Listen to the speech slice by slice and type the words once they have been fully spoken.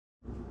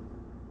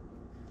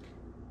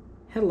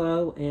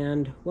Hello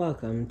and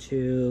welcome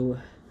to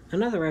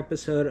another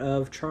episode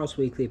of Charles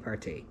Weekly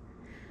Party.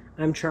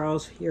 I'm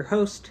Charles, your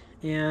host,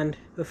 and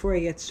before I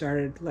get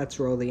started, let's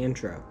roll the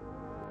intro.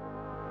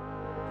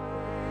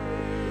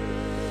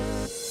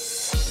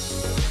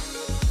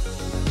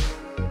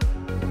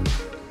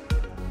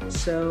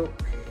 So,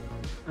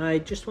 I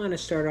just want to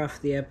start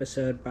off the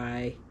episode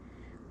by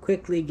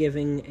quickly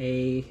giving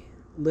a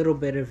little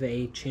bit of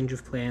a change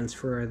of plans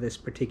for this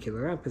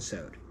particular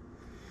episode.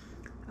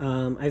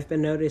 I've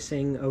been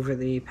noticing over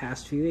the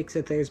past few weeks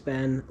that there's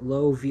been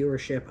low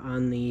viewership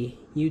on the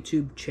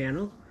YouTube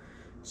channel.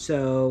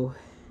 So,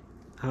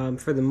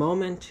 for the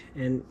moment,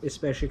 and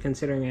especially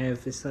considering I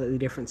have a slightly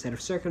different set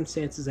of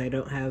circumstances,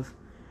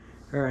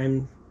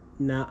 I'm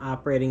not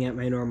operating at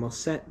my normal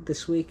set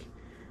this week.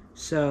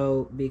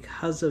 So,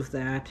 because of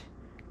that,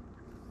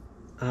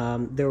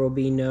 there will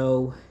be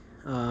no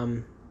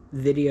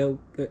there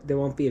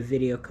won't be a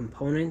video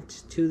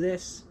component to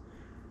this.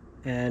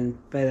 And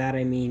by that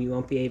I mean you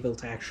won't be able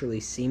to actually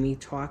see me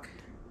talk.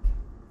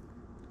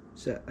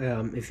 So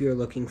if you're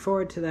looking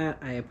forward to that,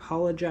 I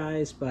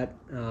apologize, but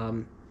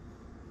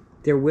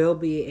there will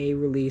be a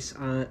release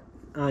on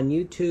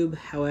YouTube.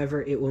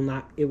 However, it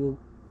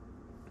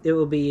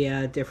will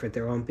be different.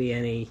 There won't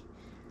be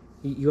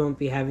you won't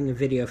be having a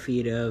video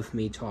feed of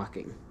me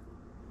talking.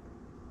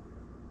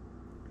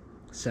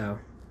 So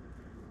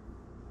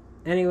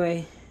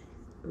anyway,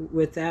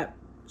 with that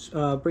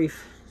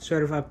brief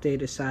sort of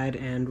update aside,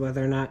 and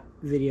whether or not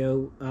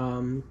video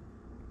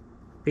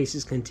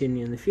pieces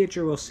continue in the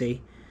future, we'll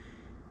see.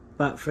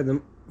 But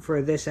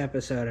for this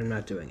episode, I'm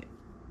not doing it.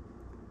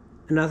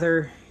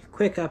 Another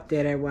quick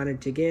update I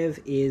wanted to give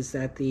is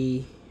that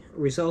the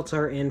results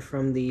are in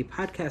from the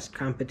podcast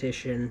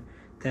competition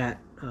that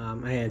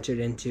I entered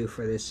into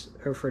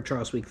for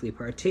Charles Weekly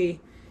Party,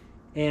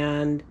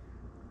 and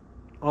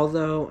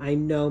although I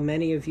know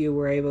many of you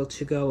were able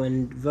to go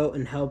and vote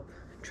and help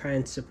try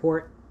and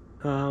support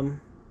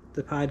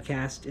the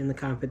podcast in the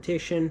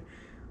competition,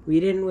 we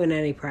didn't win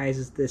any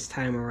prizes this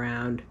time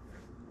around,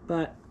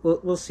 but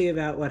we'll see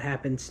about what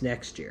happens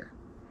next year.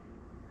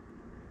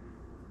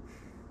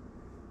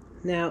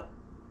 Now,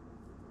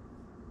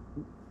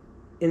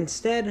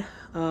 instead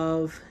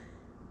of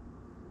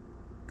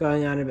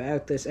going on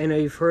about this, I know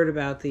you've heard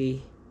about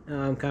the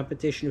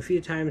competition a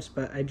few times,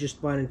 but I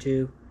just wanted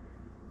to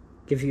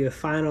give you a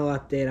final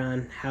update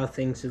on how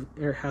things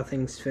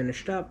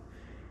finished up,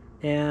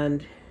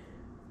 and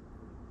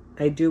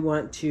I do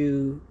want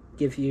to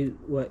give you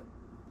what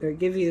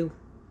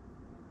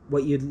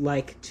you'd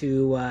like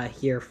to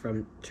hear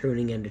from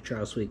tuning into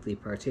Charles Weekly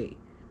Party.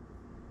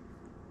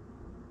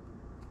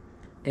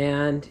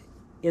 And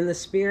in the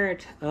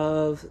spirit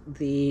of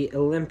the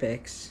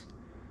Olympics,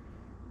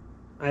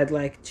 I'd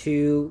like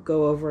to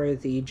go over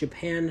the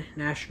Japan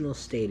National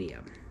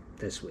Stadium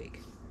this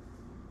week.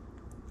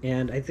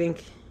 And I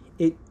think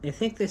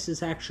this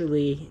is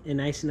actually a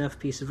nice enough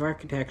piece of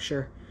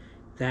architecture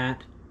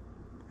that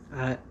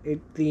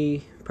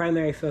the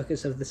primary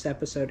focus of this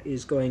episode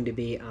is going to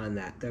be on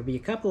that. There'll be a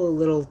couple of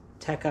little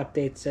tech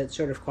updates that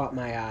sort of caught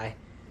my eye,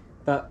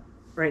 but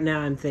right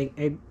now I'm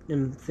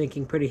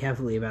thinking pretty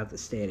heavily about the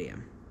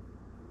stadium.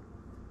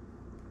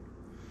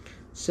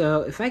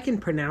 So, if I can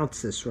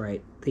pronounce this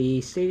right,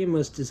 the stadium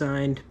was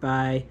designed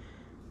by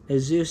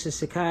Azusa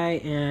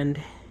Sakai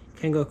and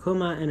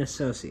Kengokuma and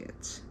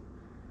Associates.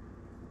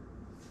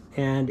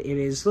 And it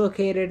is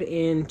located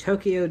in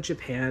Tokyo,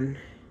 Japan.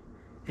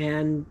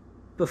 And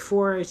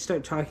before I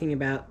start talking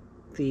about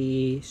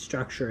the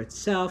structure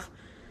itself,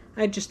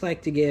 I'd just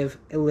like to give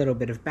a little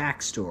bit of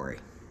backstory.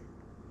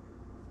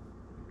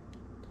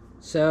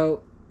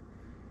 So,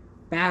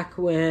 back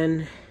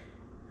when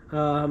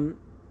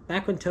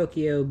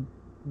Tokyo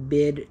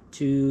bid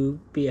to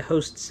be a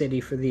host city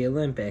for the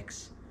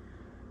Olympics,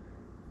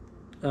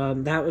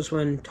 that was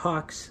when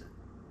talks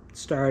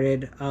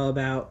started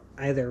about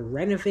either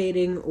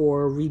renovating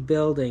or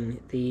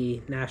rebuilding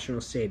the National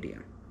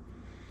Stadium.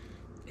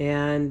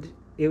 And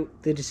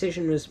the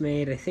decision was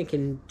made, I think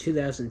in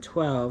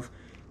 2012,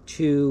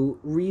 to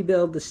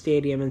rebuild the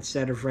stadium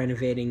instead of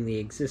renovating the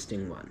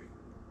existing one.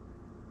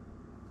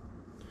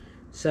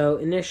 So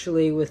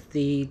initially with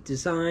the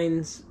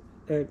designs,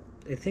 I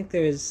think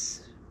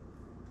there's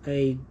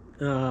a,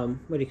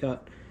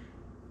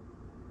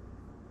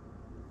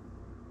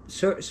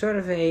 sort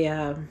of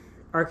a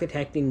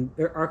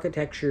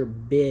architecture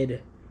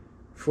bid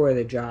for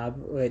the job,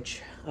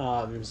 which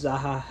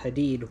Zaha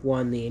Hadid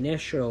won the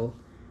initial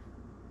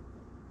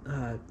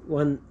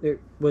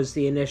was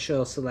the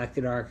initial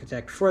selected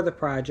architect for the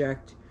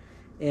project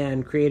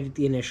and created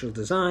the initial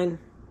design.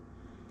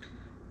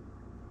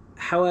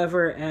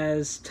 However,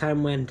 as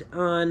time went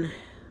on,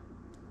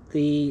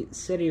 the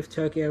city of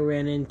Tokyo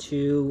ran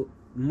into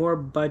more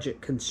budget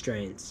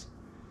constraints.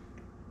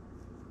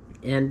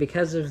 And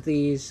because of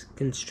these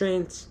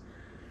constraints,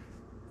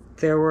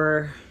 there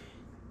were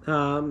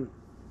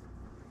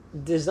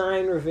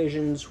design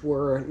revisions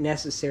were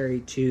necessary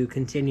to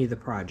continue the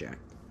project.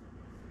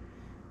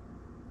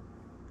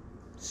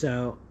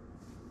 So,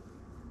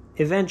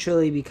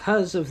 eventually,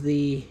 because of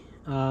the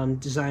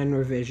design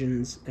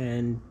revisions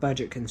and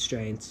budget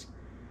constraints,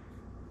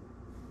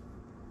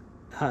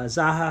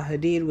 Zaha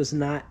Hadid was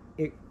not.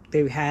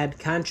 They had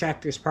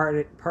contractors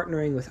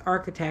partnering with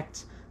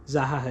architects.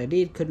 Zaha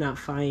Hadid could not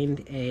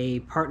find a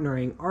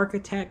partnering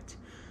architect,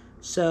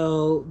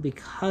 so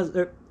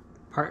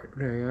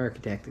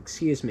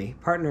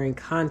partnering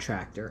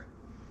contractor,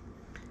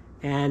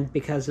 and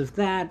because of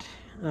that,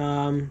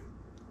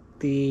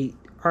 the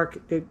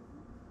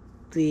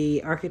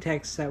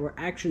architects that were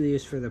actually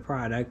used for the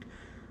product,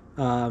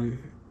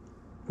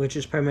 which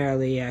is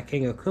primarily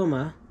King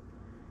Okuma,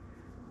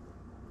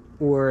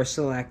 were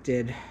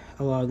selected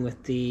along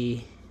with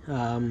the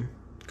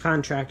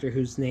contractor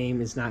whose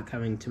name is not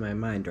coming to my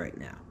mind right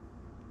now.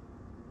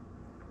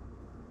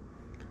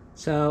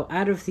 So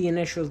out of the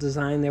initial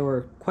design, there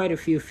were quite a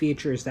few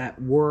features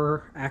that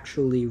were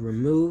actually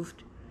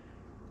removed.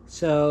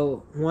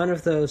 So one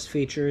of those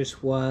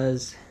features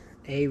was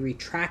a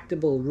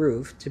retractable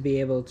roof to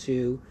be able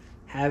to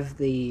have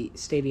the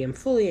stadium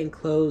fully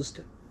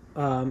enclosed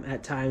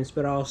at times,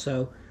 but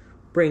also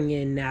bring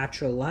in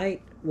natural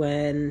light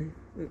when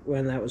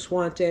that was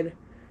wanted.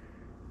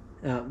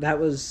 That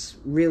was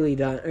really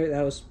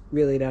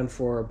done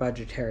for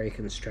budgetary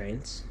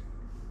constraints.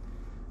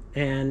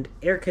 And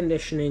air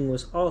conditioning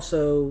was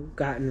also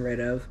gotten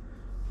rid of,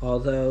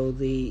 although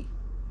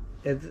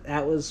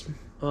that was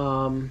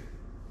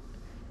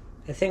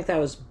I think that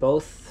was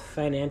both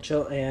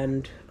financial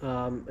and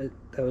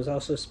there was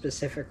also a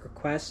specific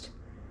request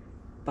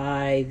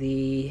by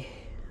the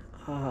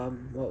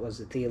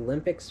the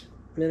Olympics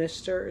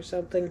minister or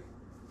something.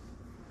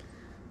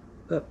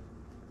 But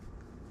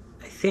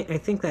I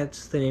think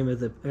that's the name of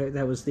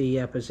that was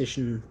the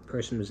position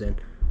person was in.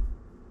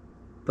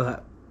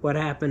 But what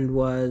happened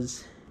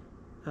was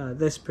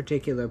this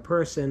particular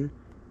person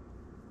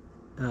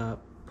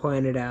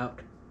pointed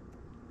out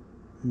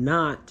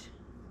not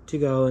to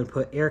go and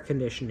put air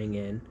conditioning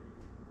in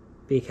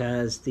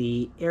because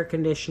the air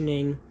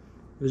conditioning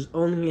was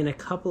only in a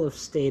couple of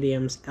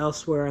stadiums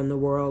elsewhere in the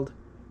world,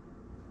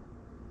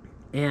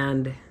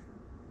 and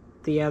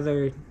the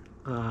other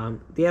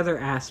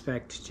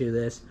aspect to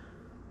this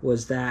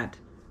was that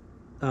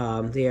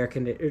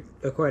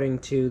according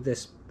to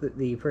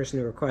the person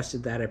who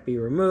requested that it be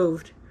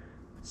removed,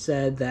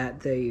 said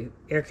that the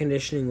air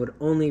conditioning would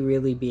only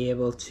really be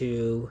able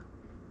to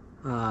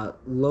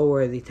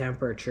lower the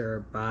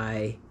temperature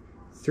by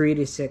 3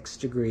 to 6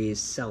 degrees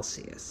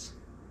Celsius.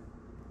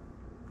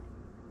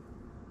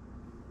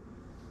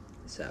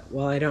 So,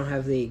 while I don't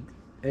have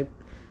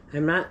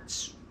I'm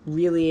not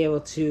really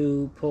able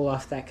to pull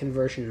off that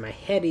conversion in my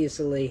head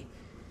easily.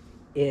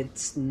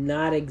 It's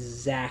not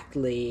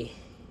exactly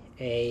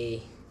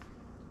a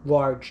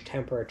large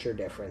temperature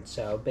difference.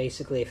 So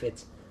basically, if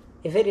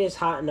it is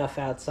hot enough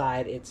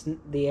outside,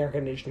 the air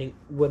conditioning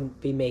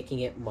wouldn't be making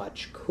it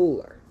much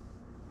cooler.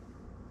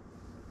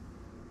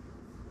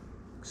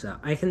 So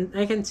I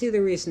can see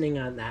the reasoning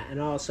on that, and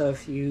also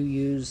if you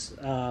use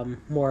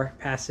more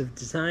passive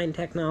design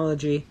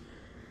technology,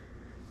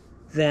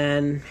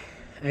 then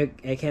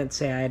I can't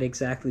say I'd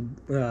exactly.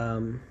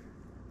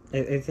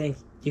 I think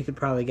you could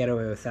probably get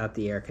away without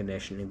the air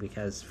conditioning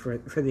because for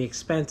the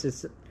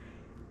expense,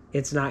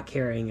 it's not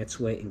carrying its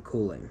weight in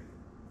cooling.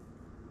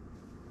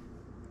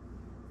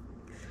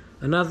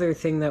 Another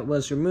thing that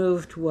was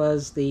removed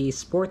was the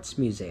sports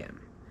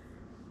museum,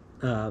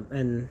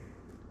 and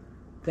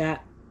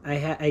that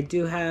I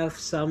do have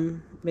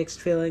some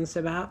mixed feelings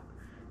about,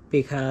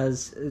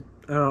 because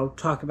I'll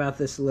talk about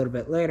this a little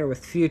bit later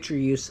with future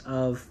use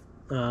of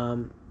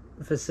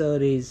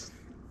facilities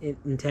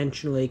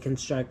intentionally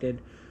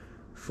constructed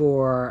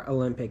for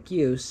Olympic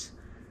use.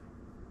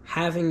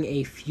 Having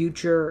a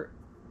future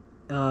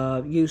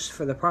use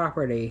for the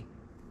property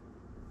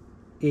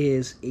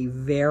is a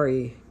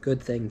very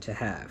good thing to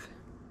have.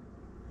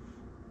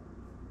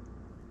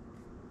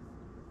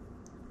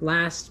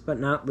 Last but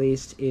not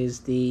least is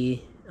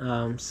the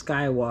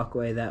sky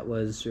walkway that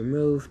was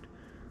removed.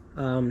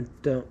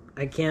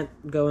 I can't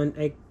go in.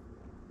 I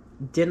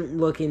didn't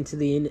look into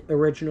the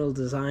original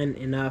design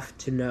enough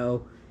to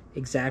know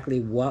exactly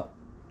what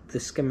the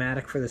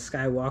schematic for the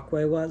sky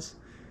walkway was,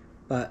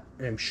 but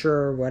I'm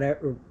sure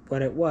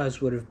what it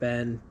was would have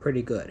been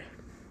pretty good.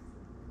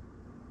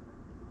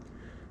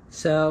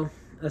 So,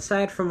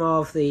 aside from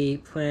all of the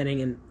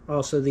planning and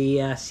also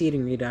the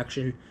seating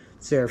reduction,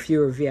 there are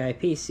fewer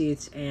VIP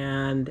seats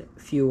and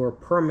fewer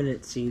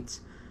permanent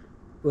seats,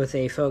 with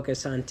a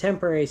focus on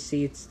temporary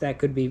seats that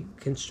could be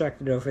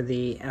constructed over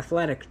the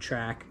athletic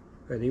track,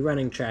 or the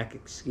running track,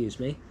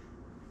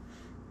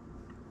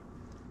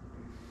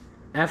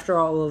 After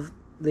all of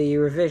the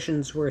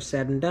revisions were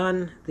said and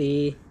done,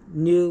 the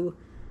new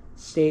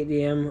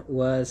stadium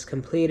was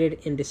completed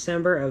in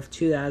December of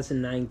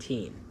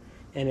 2019,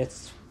 and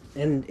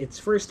its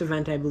first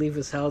event, I believe,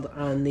 was held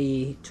on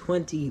the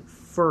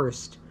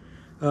 21st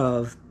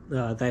of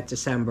that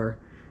December,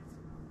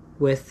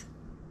 with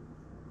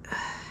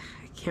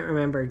I can't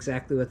remember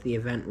exactly what the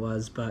event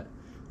was, but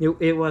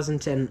it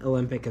wasn't an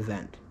Olympic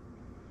event.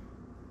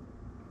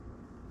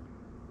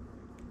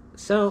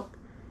 So,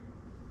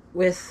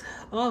 with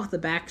all of the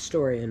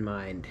backstory in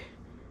mind,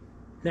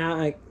 now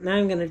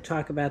I'm going to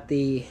talk about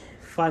the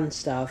fun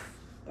stuff,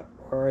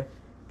 or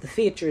the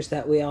features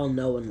that we all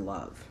know and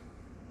love.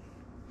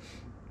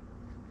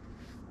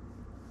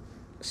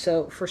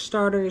 So, for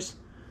starters,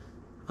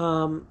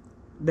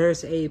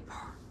 there's I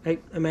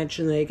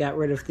mentioned they got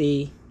rid of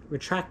the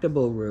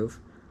retractable roof,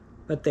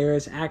 but there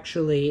is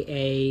actually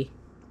a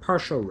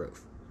partial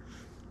roof.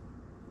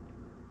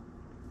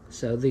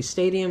 So the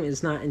stadium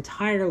is not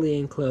entirely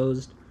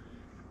enclosed,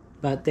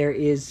 but there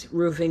is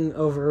roofing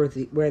over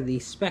where the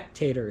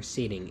spectator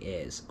seating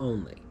is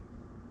only.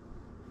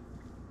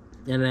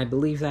 And I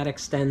believe that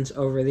extends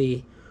over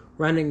the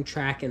running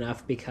track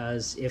enough,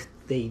 because if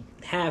they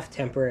have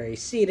temporary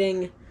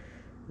seating,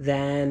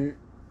 then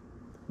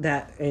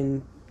that,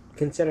 and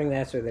considering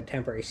that's where the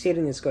temporary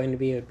seating is going to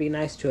be, it would be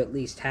nice to at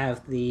least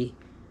have the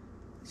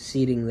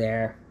seating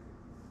there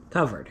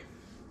covered.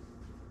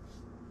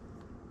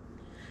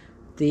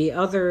 The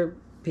other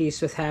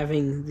piece with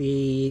having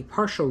the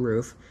partial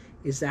roof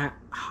is that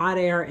hot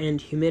air and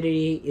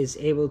humidity is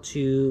able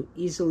to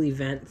easily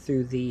vent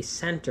through the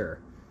center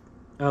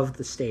of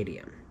the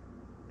stadium.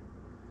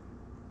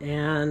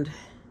 And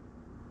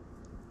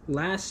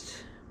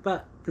last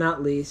but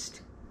not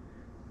least,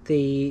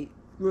 the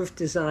roof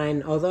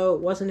design, although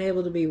it wasn't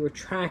able to be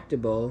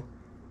retractable,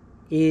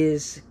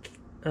 is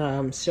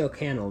still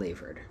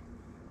cantilevered.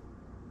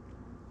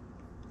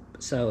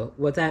 So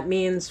what that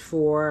means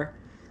for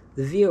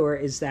the viewer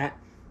is that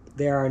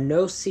there are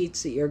no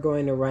seats that you're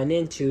going to run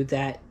into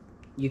that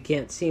you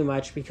can't see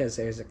much because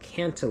there's a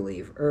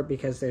cantilever, or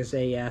because there's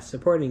a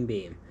supporting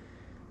beam.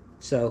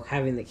 So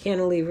having the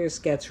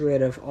cantilevers gets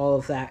rid of all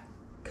of that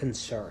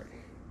concern.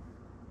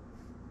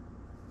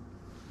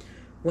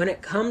 When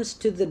it comes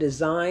to the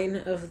design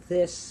of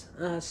this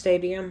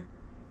stadium,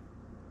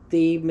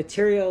 the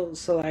material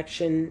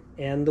selection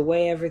and the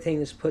way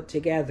everything is put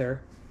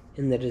together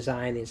in the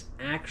design is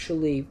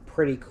actually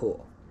pretty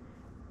cool,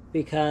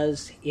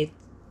 because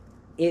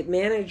it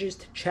manages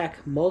to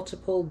check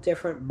multiple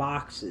different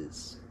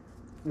boxes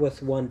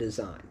with one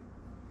design.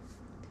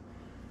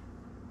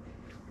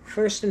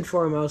 First and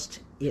foremost,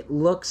 it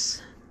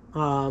looks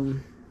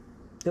modern.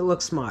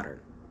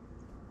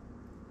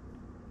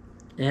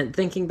 And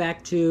thinking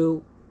back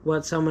to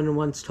what someone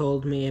once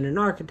told me in an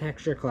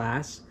architecture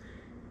class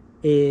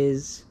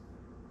is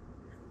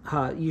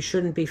you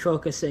shouldn't be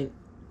focusing,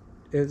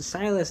 the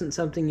style isn't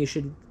something you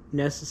should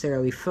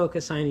necessarily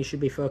focus on, you should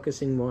be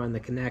focusing more on the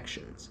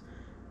connections.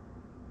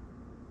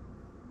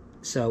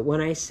 So when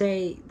I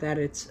say that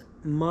it's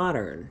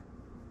modern,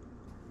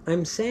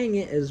 I'm saying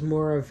it as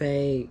more of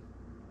a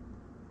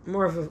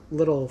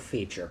little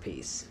feature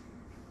piece.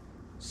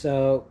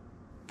 So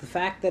the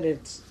fact that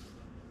it's,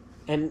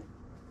 and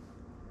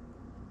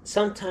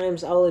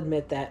sometimes I'll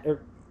admit that,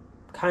 or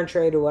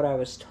contrary to what I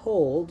was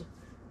told,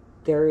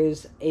 there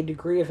is a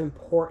degree of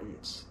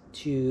importance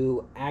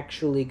to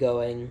actually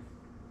going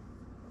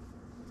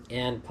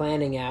and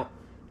planning out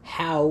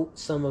how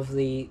some of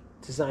the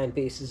design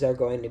pieces are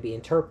going to be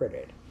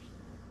interpreted.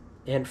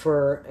 And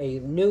for a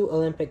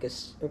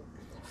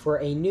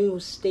new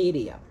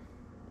stadium,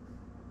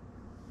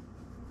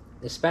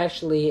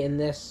 especially in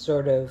this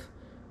sort of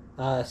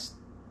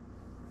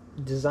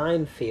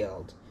design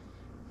field,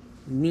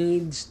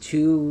 needs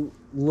to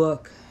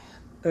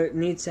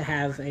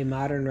have a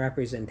modern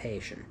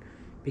representation.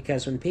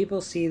 Because when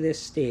people see this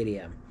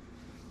stadium,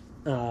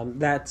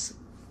 that's,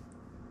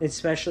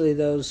 especially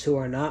those who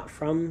are not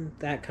from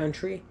that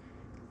country,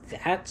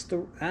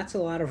 that's a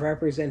lot of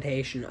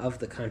representation of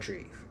the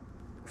country.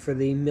 For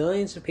the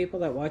millions of people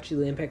that watch the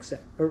Olympics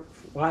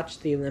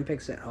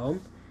at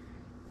home,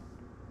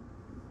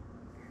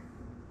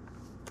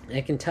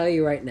 I can tell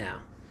you right now,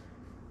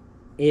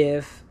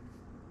 if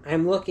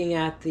I'm looking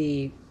at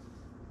the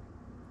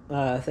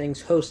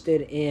things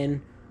hosted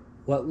in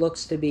what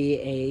looks to be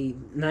a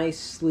nice,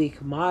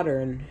 sleek,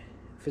 modern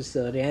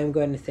facility, I'm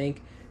going to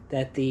think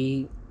that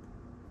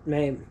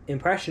my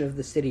impression of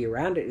the city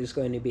around it is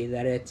going to be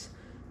that it's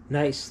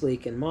nice,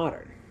 sleek, and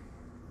modern.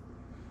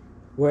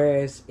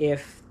 Whereas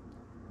if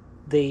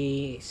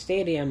the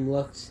stadium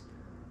looks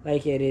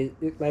like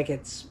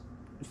it's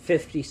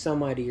 50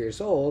 some odd years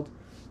old,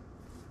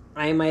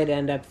 I might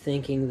end up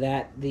thinking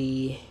that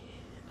the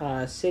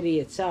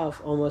city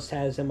itself almost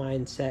has a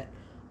mindset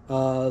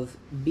of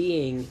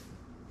being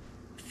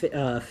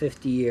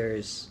 50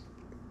 years,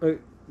 or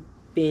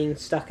being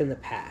stuck in the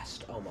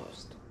past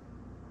almost.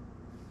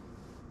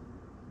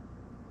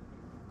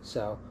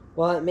 So,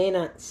 while it may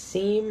not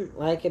seem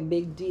like a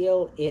big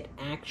deal, it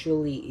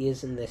actually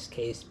is in this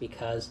case,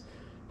 because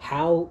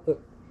how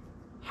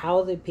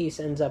the piece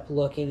ends up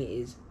looking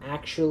is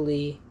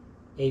actually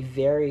a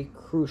very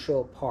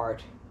crucial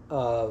part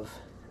of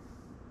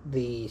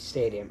the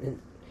stadium.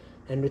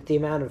 And with the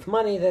amount of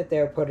money that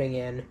they're putting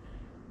in,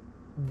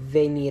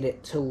 they need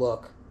it to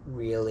look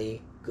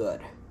really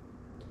good.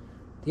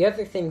 The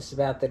other things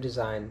about the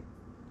design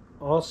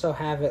also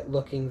have it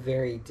looking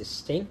very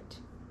distinct.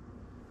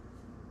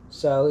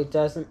 So it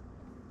doesn't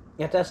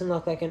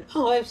look like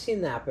I've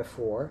seen that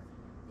before.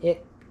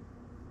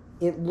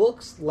 it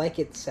looks like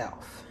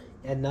itself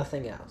and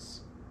nothing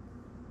else.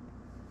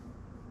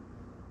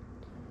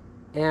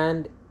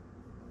 And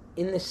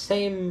in the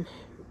same,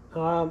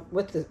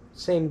 with the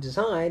same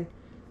design,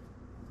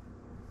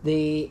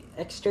 the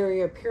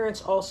exterior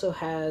appearance also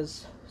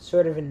has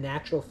sort of a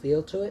natural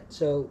feel to it,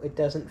 so it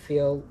doesn't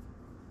feel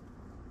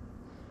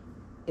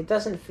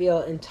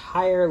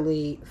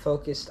entirely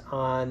focused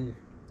on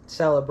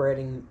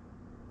celebrating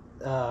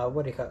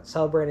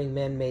celebrating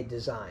man-made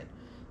design.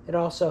 It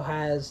also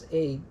has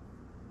a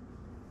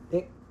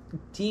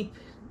deep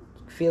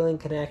feeling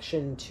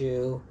connection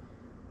to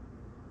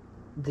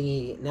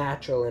the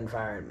natural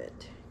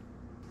environment.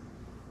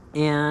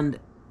 And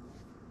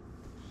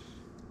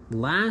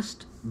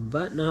last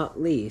but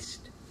not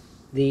least,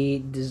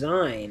 the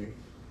design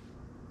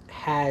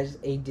has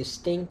a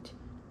distinct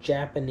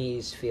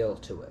Japanese feel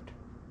to it.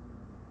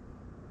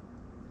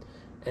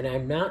 And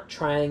I'm not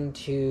trying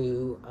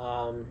to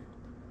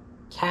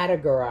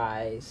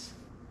categorize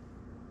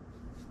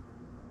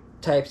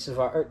types of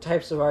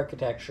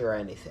architecture or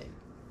anything,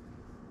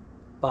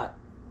 but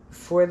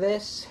for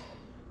this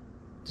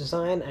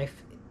design,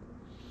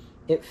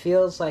 it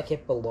feels like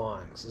it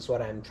belongs, is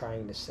what I'm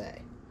trying to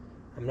say.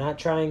 I'm not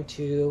trying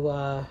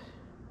to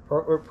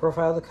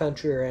profile the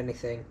country or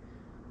anything.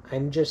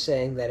 I'm just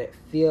saying that it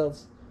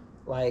feels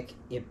like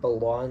it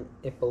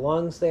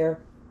belongs there,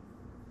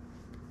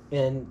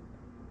 and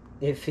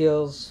it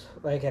feels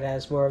like it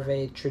has more of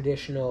a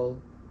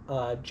traditional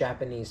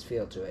Japanese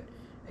feel to it.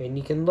 I mean,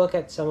 you can look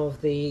at some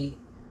of the...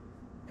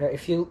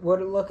 if you were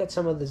to look at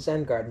some of the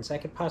Zen gardens, I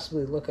could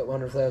possibly look at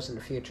one of those in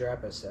a future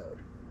episode.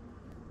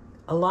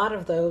 A lot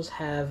of those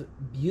have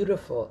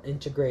beautiful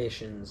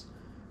integrations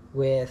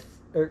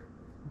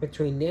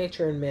between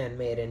nature and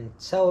man-made, and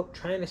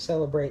trying to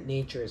celebrate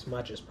nature as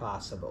much as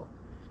possible.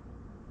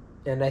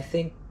 And I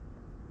think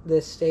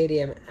this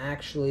stadium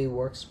actually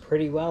works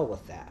pretty well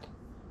with that.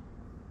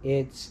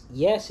 It's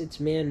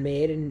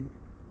man-made, and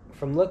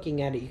from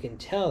looking at it you can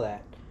tell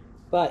that,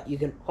 but you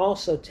can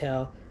also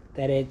tell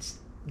that it's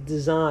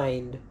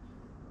designed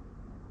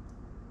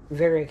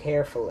very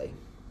carefully.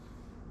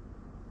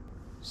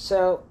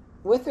 So,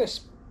 with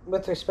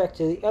respect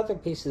to the other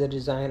piece of the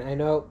design, I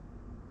know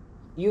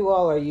you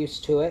all are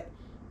used to it,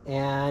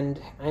 and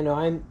I know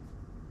I'm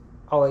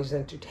always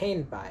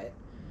entertained by it.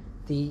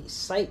 The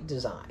site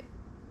design.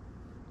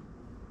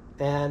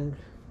 And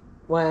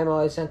why I'm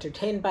always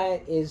entertained by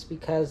it is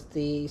because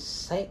the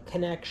site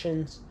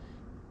connections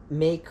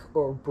make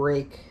or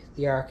break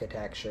the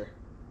architecture.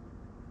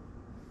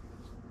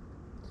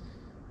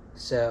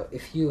 So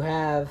if you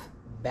have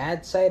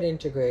bad site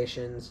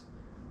integrations,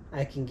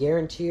 I can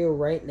guarantee you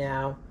right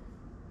now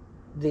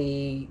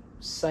the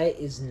site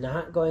is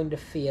not going to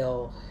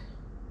feel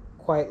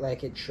quite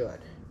like it should.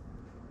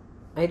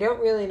 I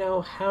don't really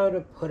know how to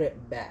put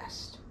it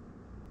best.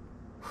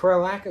 For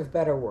a lack of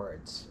better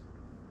words,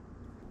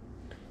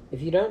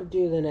 if you don't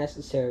do the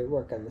necessary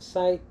work on the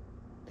site,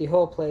 the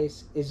whole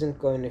place isn't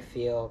going to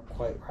feel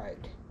quite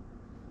right.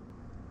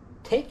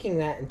 Taking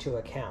that into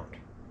account,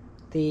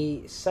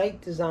 the site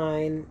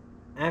design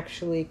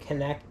actually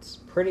connects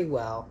pretty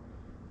well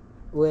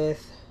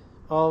with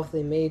all of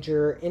the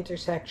major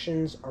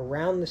intersections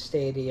around the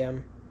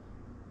stadium,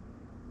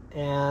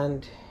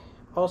 and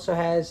also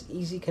has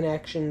easy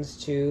connections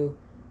to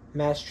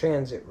mass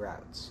transit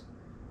routes.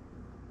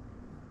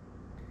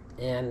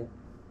 And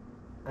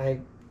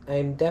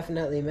I'm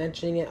definitely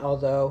mentioning it,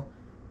 although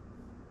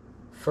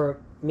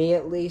for me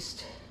at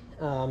least,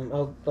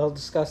 I'll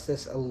discuss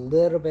this a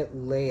little bit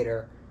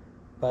later,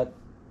 but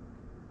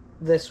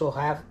this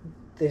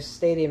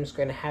stadium is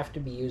going to have to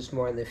be used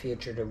more in the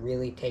future to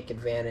really take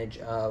advantage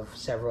of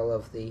several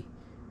of the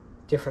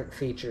different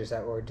features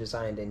that were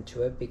designed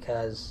into it,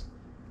 because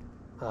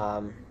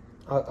I'll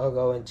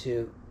go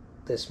into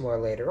this more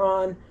later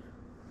on,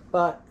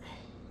 but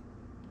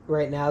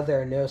right now there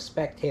are no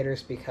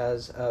spectators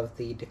because of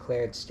the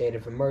declared state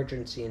of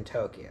emergency in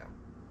Tokyo.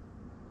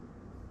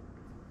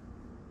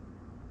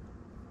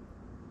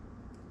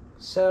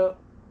 So,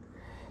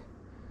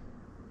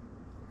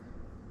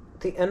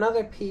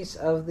 another piece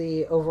of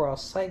the overall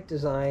site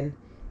design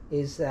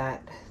is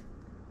that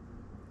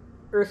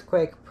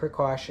earthquake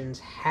precautions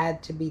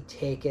had to be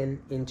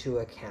taken into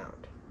account.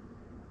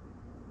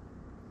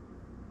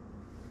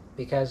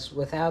 Because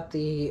without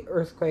the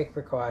earthquake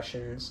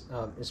precautions,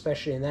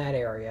 especially in that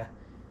area,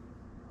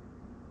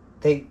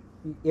 it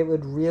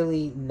would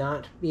really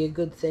not be a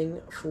good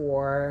thing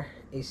for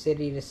a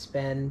city to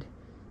spend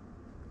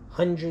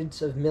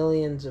hundreds of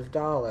millions of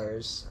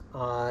dollars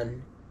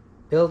on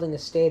building a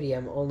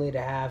stadium only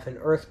to have an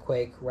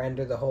earthquake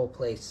render the whole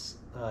place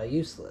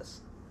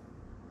useless.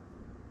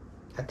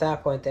 At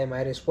that point, they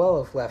might as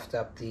well have left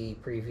up the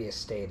previous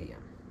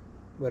stadium.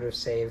 Would have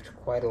saved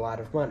quite a lot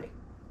of money.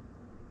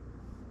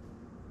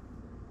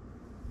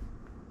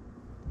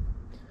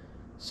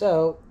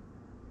 So,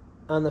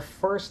 on the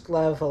first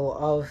level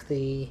of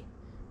the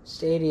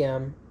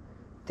stadium,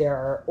 there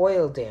are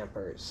oil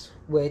dampers,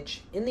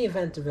 which, in the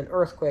event of an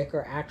earthquake,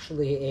 are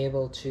actually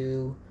able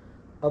to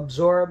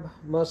absorb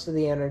most of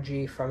the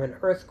energy from an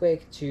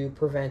earthquake to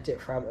prevent it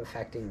from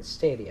affecting the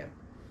stadium.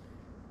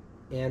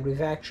 And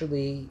we've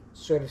actually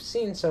sort of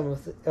seen some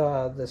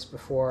of this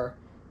before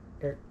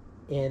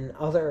in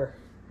other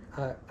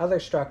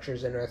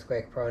structures in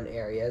earthquake-prone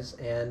areas,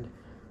 and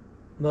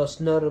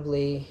most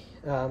notably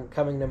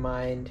coming to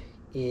mind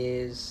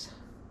is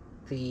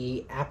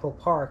the Apple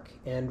Park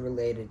and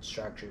related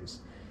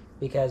structures,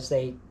 because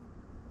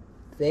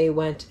they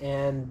went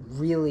and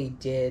really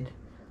did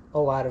a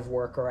lot of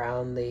work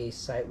around the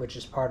site, which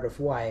is part of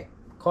why it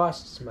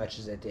cost as much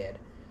as it did,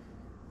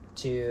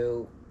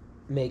 to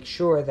make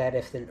sure that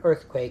if an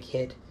earthquake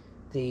hit,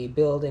 the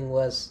building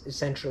was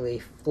essentially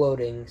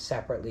floating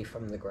separately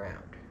from the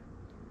ground.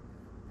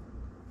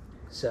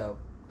 So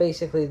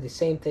basically the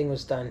same thing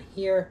was done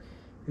here,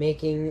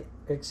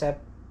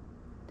 except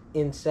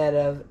instead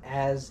of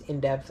as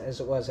in-depth as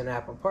it was in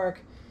Apple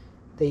Park,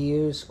 they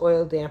use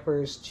oil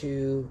dampers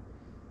to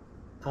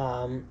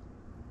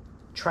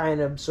try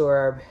and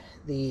absorb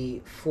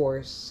the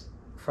force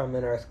from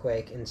an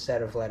earthquake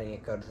instead of letting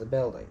it go to the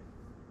building.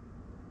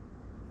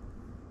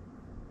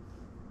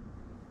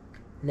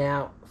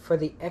 Now, for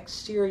the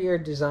exterior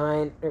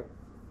design,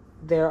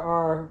 there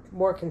are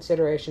more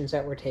considerations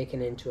that were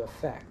taken into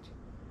effect.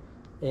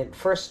 And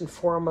first and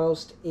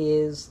foremost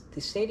is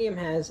the stadium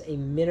has a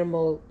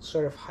minimal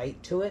sort of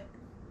height to it,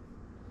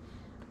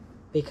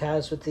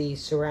 because with the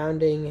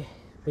surrounding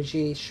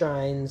Meiji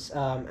Shrine's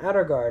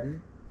outer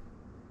garden,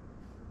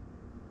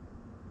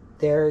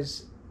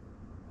 there's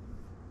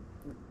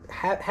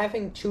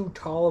having too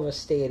tall of a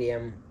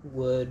stadium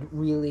would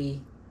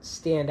really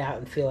stand out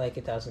and feel like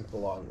it doesn't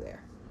belong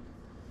there.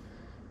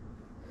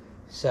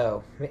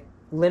 So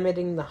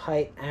limiting the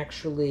height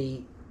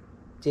actually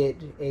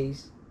did a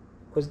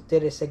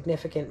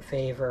significant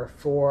favor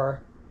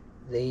for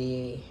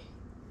the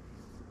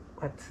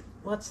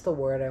what's the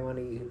word I want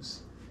to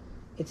use?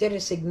 It did a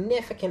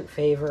significant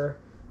favor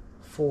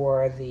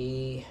for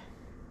the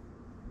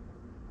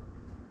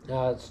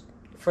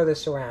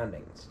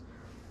surroundings.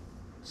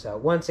 So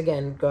once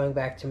again, going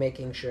back to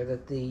making sure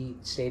that the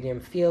stadium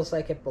feels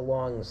like it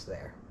belongs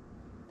there.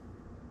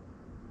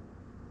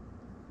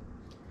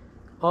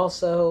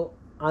 Also,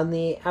 on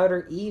the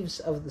outer eaves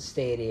of the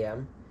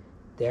stadium,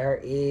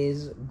 there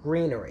is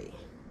greenery.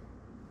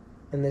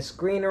 And this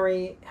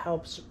greenery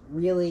helps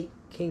really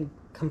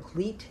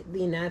complete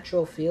the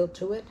natural feel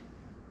to it.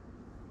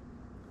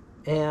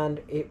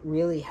 And it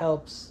really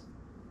helps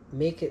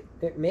make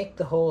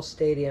the whole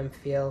stadium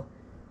feel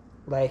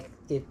like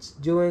it's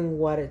doing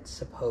what it's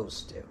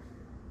supposed to.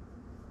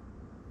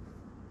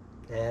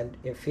 And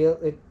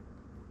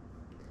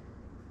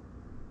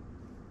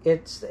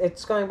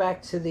it's going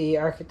back to the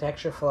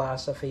architecture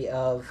philosophy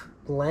of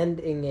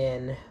blending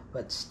in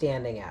but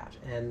standing out,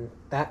 and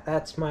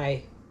that's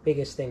my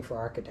biggest thing for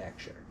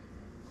architecture.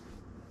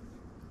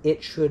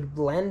 It should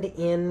blend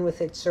in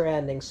with its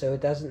surroundings, so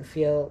it doesn't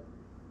feel.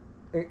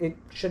 It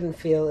shouldn't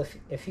feel,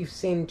 if you've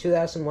seen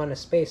 2001: A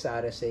Space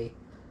Odyssey,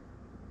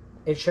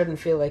 it shouldn't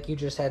feel like you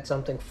just had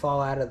something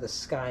fall out of the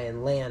sky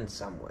and land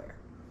somewhere.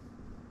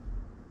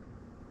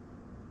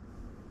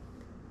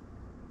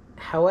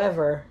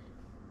 However,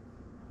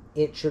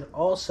 it should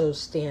also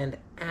stand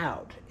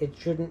out. It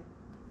shouldn't.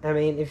 I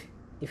mean,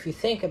 if you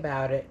think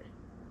about it,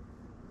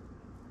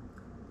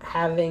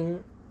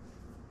 having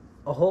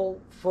a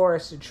whole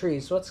forest of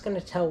trees, what's going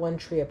to tell one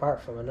tree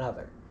apart from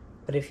another?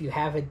 But if you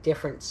have a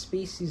different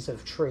species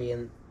of tree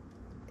in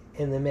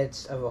the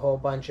midst of a whole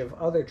bunch of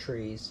other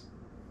trees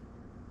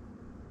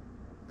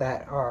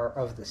that are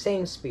of the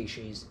same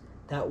species,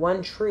 that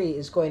one tree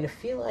is going to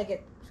feel like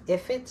it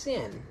fits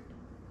in,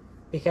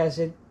 because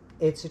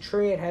it's a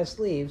tree, it has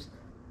leaves,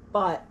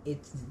 but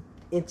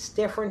it's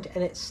different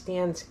and it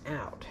stands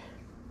out.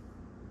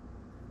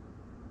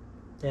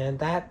 And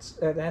that's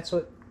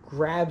what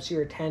grabs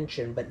your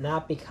attention, but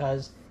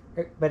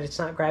it's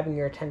not grabbing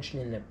your attention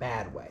in a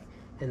bad way.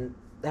 And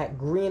that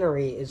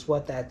greenery is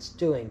what that's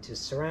doing, to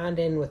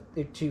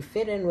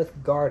fit in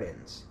with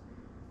gardens.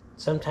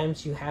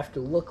 Sometimes you have to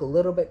look a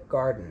little bit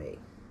gardeny.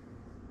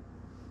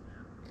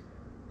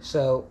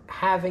 So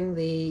having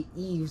the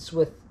eaves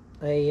with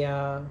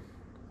I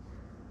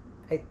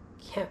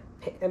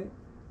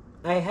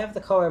have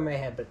the color in my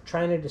head, but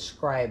trying to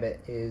describe it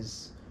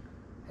is,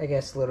 I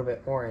guess, a little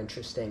bit more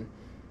interesting.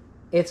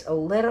 It's a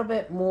little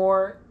bit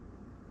more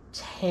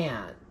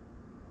tan.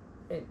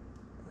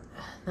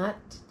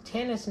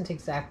 Tan isn't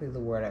exactly the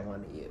word I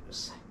want to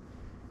use.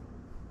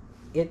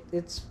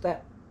 It's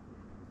that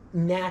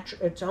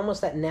natural. It's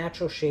almost that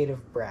natural shade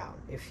of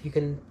brown, if you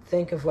can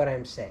think of what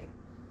I'm saying.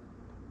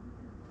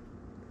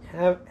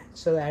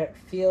 So that it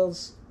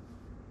feels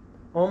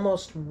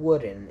almost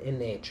wooden in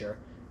nature,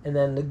 and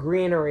then the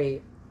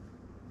greenery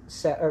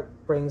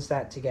brings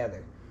that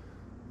together.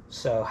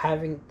 So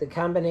having the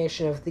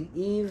combination of the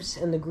eaves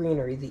and the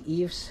greenery, the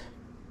eaves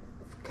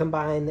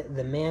combine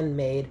the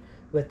man-made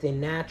with the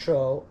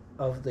natural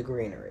of the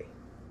greenery.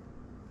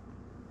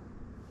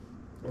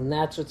 And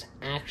that's what's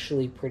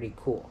actually pretty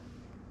cool.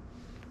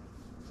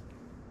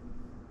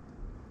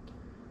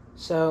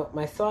 So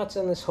my thoughts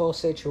on this whole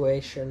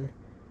situation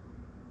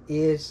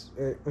is,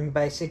 and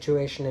by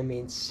situation I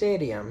mean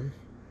stadium,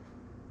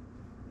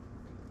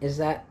 is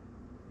that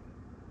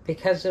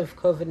because of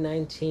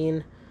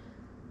COVID-19,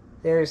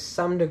 there's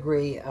some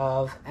degree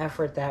of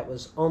effort that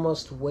was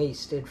almost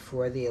wasted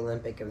for the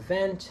Olympic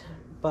event,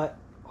 but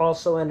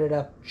also ended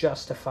up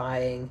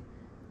justifying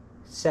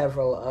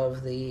several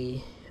of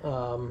the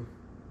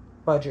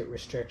budget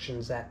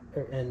restrictions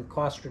and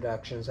cost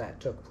reductions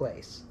that took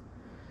place.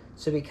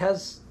 So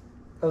because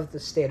of the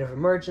state of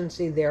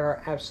emergency, there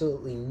are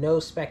absolutely no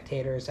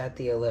spectators at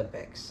the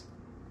Olympics.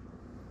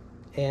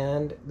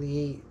 And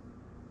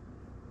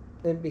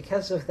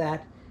because of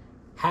that,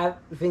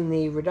 having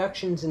the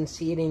reductions in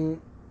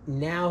seating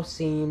now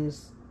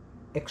seems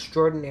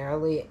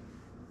extraordinarily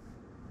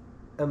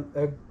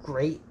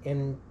great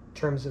in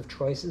terms of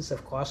choices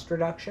of cost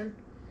reduction,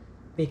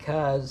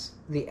 because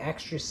the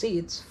extra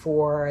seats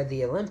for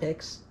the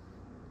Olympics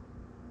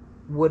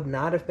would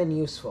not have been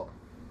useful.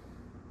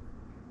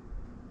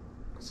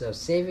 So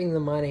saving the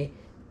money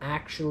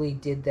actually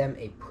did them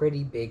a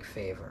pretty big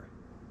favor.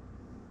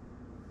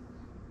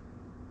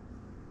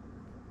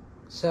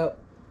 So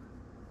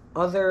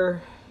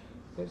another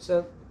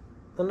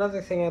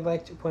thing I'd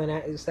like to point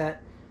out is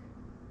that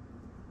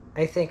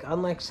I think,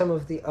 unlike some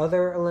of the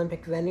other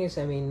Olympic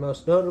venues, I mean,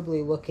 most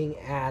notably looking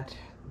at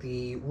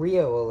the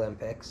Rio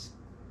Olympics,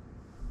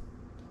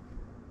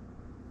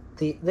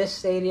 this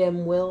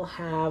stadium will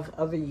have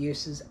other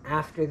uses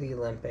after the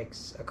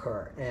Olympics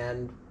occur.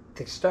 And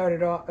they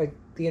started off,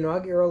 the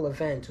inaugural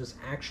event was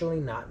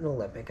actually not an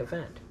Olympic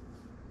event.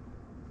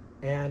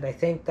 And I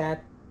think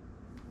that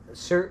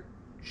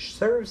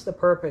serves the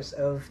purpose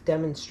of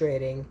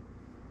demonstrating,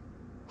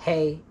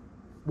 hey,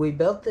 we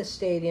built this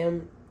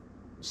stadium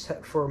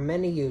for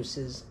many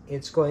uses.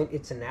 It's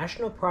a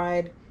national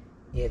pride.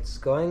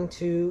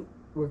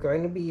 We're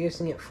going to be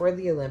using it for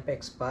the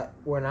Olympics, but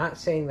we're not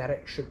saying that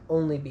it should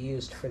only be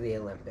used for the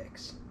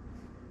Olympics.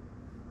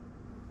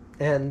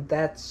 And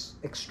that's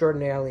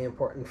extraordinarily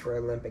important for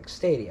Olympic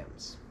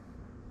stadiums.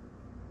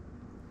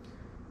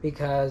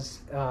 Because,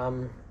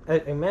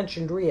 I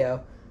mentioned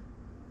Rio,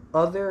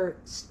 other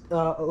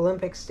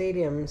Olympic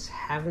stadiums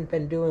haven't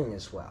been doing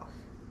as well.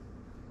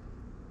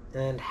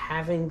 And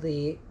having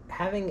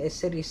a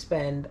city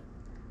spend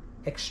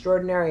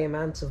extraordinary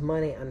amounts of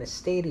money on a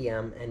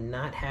stadium and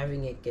not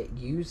having it get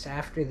used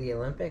after the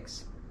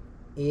Olympics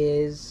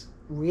is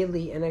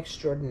really an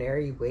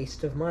extraordinary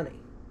waste of money.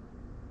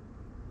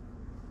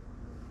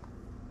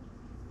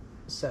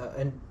 So,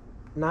 and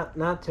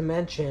not to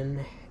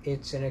mention,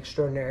 it's an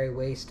extraordinary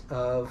waste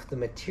of the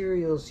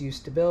materials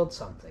used to build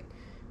something.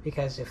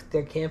 Because if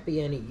there can't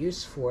be any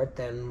use for it,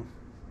 then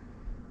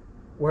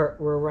we're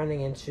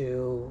running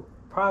into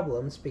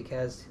problems,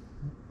 because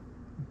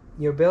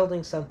you're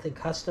building something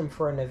custom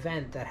for an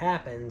event that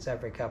happens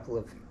every couple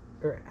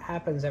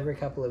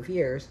of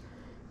years,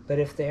 but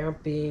if they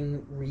aren't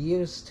being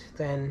reused,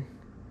 then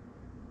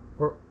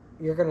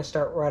you're going to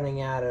start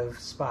running out of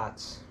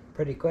spots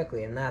pretty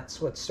quickly, and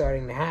that's what's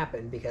starting to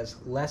happen because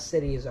less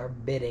cities are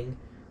bidding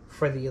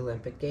for the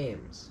Olympic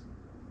Games.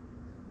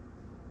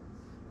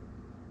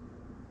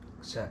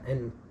 So,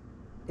 and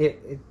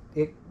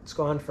it's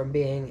gone from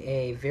being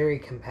a very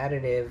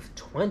competitive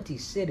 20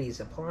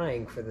 cities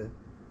applying for the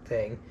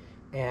thing,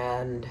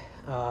 and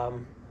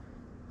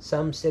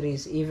some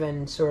cities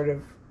even sort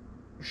of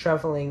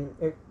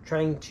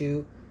trying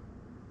to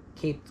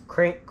keep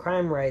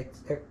crime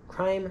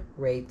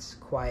rates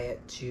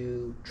quiet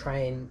to try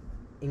and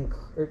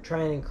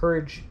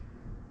encourage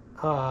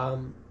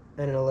an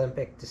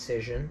Olympic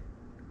decision.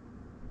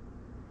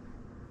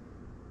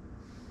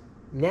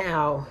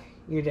 Now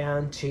you're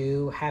down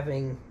to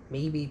having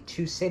maybe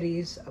 2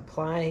 cities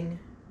applying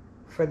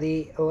for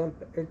to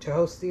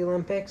host the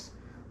Olympics,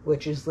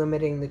 which is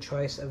limiting the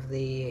choice of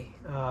the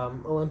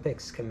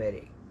Olympics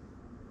Committee.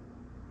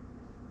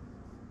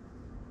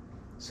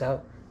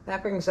 So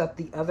that brings up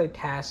the other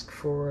task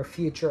for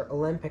future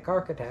Olympic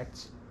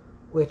architects,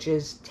 which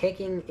is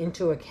taking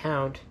into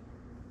account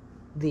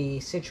the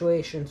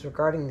situations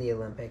regarding the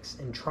Olympics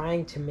and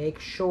trying to make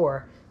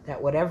sure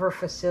that whatever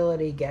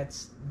facility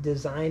gets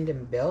designed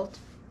and built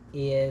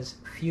is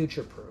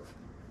future-proof.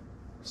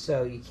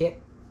 So you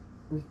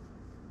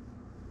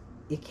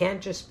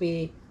can't just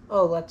be,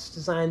 oh, let's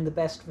design the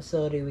best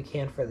facility we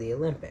can for the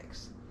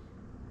Olympics.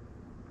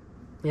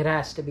 It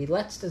has to be,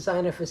 let's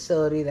design a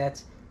facility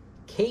that's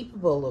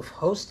capable of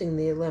hosting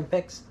the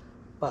Olympics,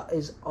 but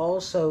is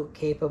also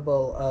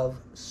capable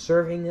of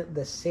serving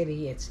the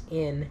city it's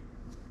in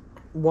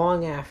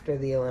long after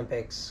the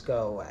Olympics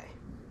go away.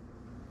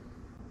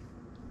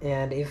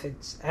 And if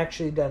it's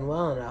actually done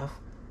well enough,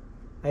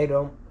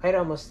 I'd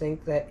almost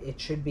think that it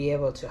should be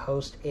able to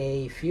host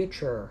a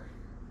future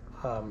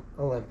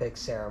Olympic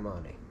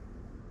ceremony.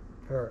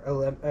 Or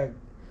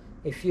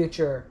a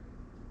future,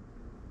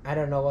 I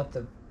don't know what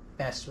the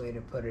best way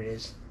to put it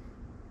is,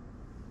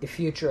 a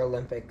future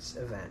Olympics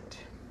event.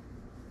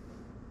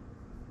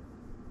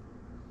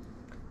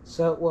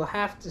 So we'll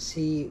have to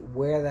see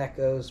where that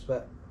goes,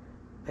 but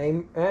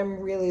I'm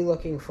really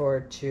looking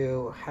forward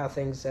to how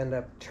things end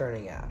up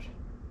turning out.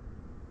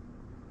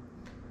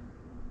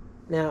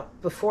 Now,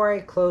 before I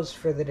close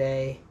for the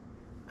day,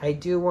 I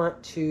do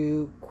want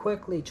to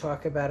quickly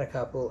talk about a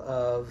couple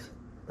of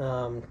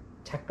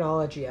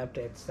technology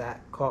updates that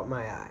caught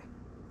my eye.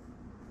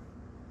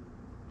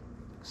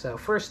 So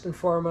first and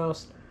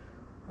foremost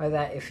are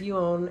that if you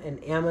own an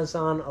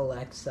Amazon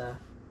Alexa,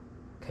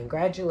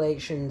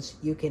 congratulations,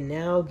 you can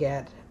now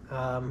get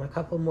a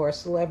couple more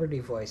celebrity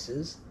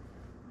voices.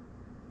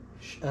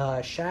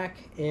 Shaq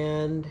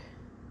and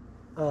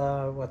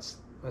what's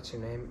her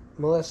name?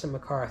 Melissa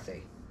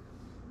McCarthy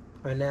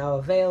are now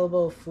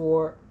available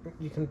for,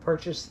 you can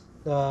purchase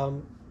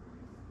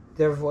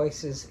their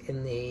voices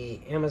in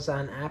the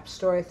Amazon App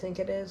Store, I think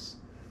it is,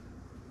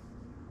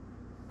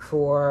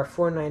 for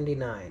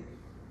 $4.99.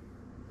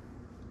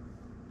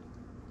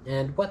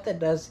 And what that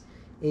does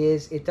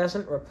is it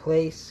doesn't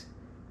replace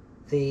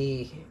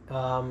the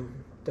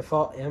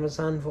default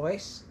Amazon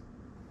voice.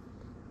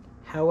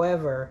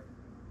 However,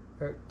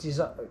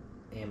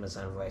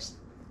 Amazon voice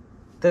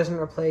doesn't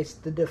replace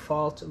the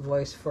default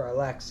voice for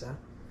Alexa.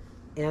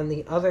 And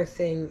the other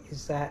thing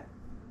is that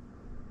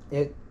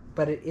it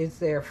is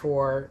there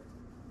for,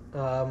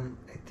 I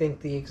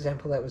think the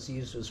example that was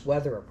used was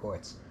weather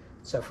reports.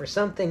 So for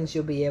some things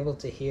you'll be able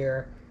to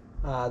hear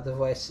the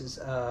voices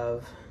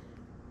of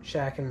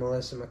Shaq and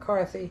Melissa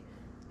McCarthy,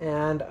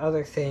 and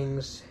other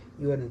things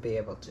you wouldn't be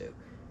able to.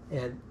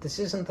 And this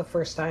isn't the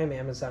first time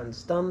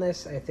Amazon's done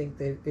this. I think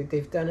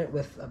they've done it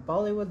with a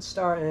Bollywood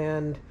star,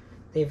 and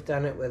they've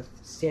done it with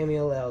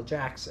Samuel L.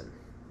 Jackson.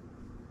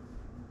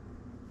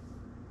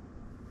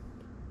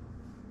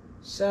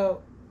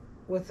 So,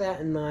 with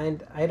that in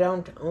mind, I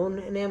don't own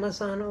an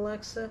Amazon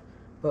Alexa,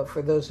 but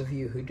for those of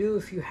you who do,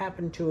 if you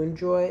happen to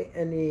enjoy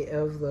any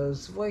of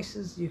those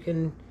voices, you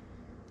can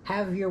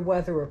have your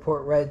weather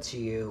report read to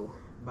you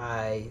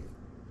by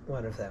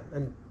one of them.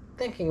 And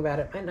thinking about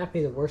it, might not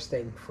be the worst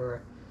thing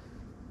for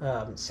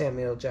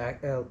Samuel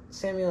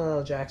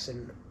L.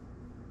 Jackson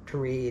to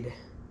read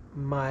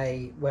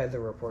my weather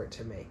report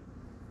to me.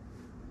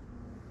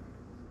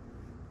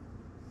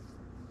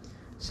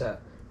 So,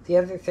 the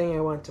other thing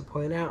I want to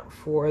point out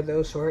for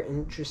those who are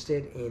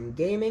interested in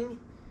gaming,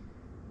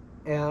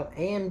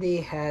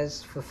 AMD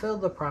has fulfilled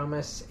the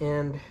promise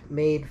and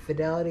made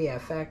Fidelity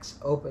FX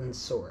open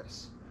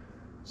source.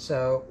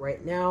 So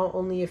right now,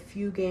 only a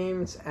few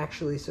games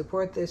actually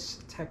support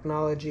this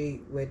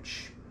technology,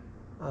 which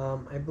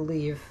I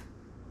believe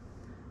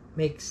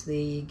makes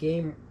the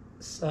game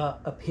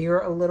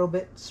appear a little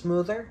bit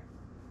smoother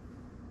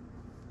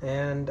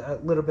and a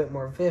little bit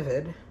more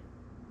vivid.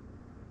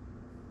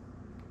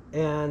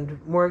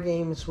 And more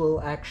games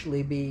will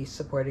actually be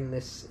supporting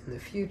this in the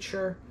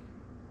future,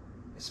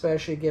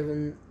 especially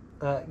given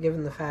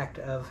the fact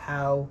of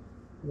how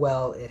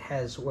well it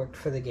has worked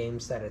for the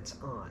games that it's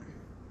on.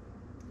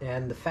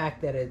 And the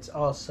fact that it's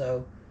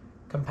also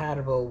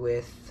compatible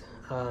with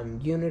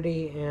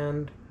Unity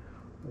and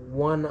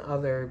one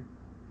other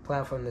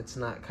platform that's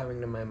not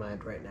coming to my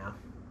mind right now.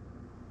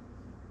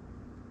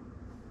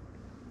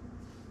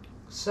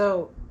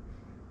 So,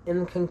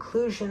 in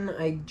conclusion,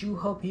 I do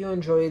hope you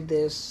enjoyed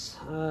this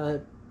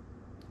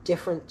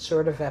different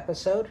sort of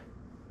episode.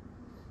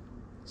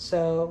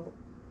 So,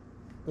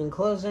 in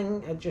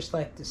closing, I'd just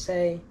like to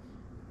say,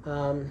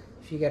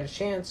 if you get a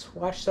chance,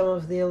 watch some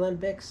of the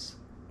Olympics.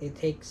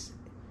 It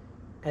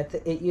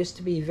used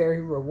to be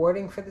very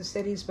rewarding for the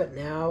cities, but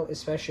now,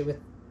 especially with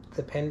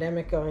the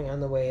pandemic going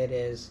on the way it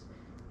is,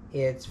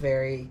 it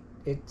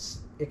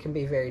can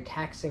be very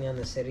taxing on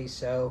the city.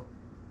 So,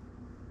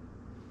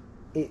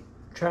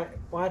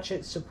 watch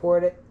it,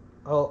 support it.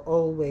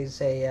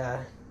 Always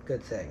a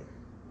good thing.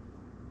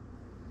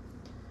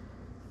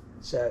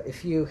 So,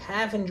 if you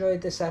have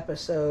enjoyed this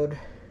episode,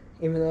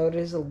 even though it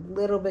is a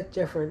little bit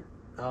different,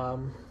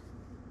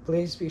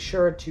 please be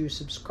sure to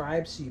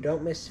subscribe so you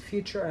don't miss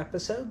future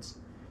episodes.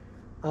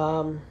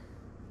 If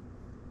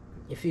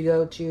you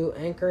go to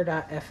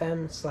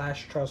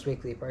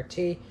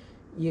anchor.fm/CharlesWeeklyParty,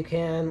 you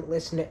can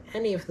listen to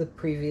any of the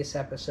previous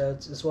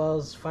episodes, as well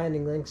as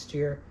finding links to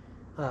your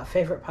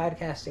favorite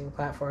podcasting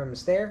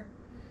platforms there.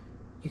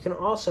 You can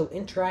also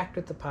interact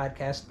with the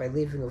podcast by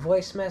leaving a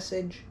voice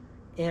message,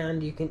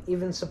 and you can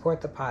even support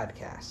the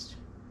podcast.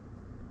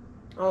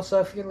 Also,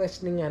 if you're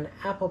listening on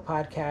Apple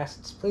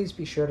Podcasts, please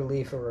be sure to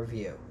leave a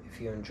review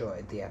if you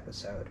enjoyed the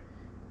episode.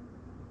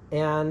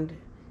 And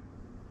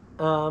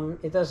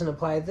it doesn't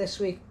apply this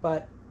week,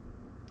 but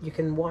you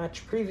can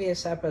watch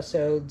previous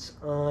episodes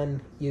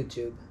on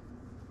YouTube.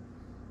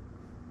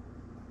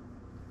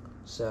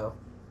 So,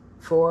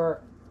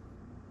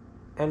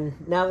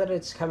 and now that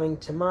it's coming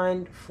to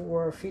mind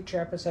for future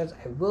episodes,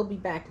 I will be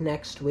back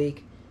next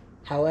week.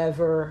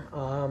 However,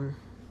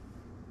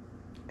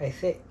 I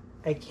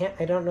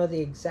don't know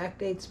the exact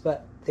dates,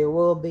 but there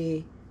will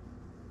be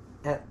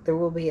at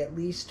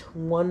least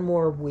one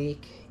more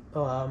week.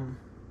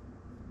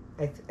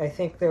 I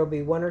think there will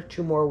be 1 or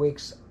 2 more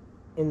weeks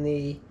in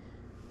the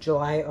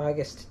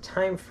July-August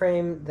time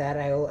frame that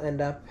I will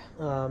end up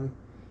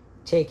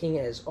taking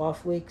as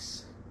off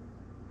weeks.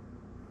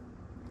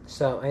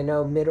 So I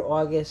know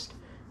mid-August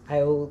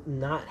I will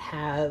not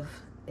have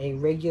a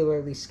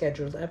regularly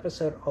scheduled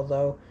episode,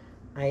 although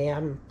I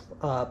am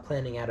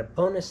planning out a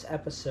bonus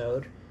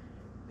episode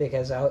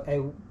because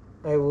I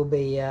will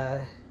be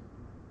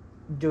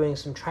doing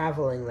some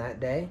traveling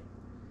that day.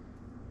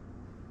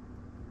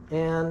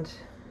 And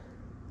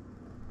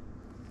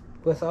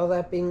with all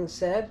that being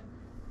said,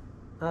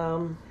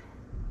 I'll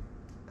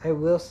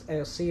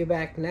see you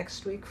back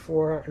next week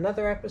for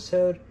another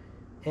episode,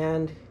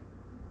 and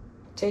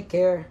take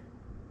care,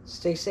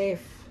 stay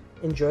safe,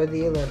 enjoy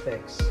the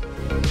Olympics.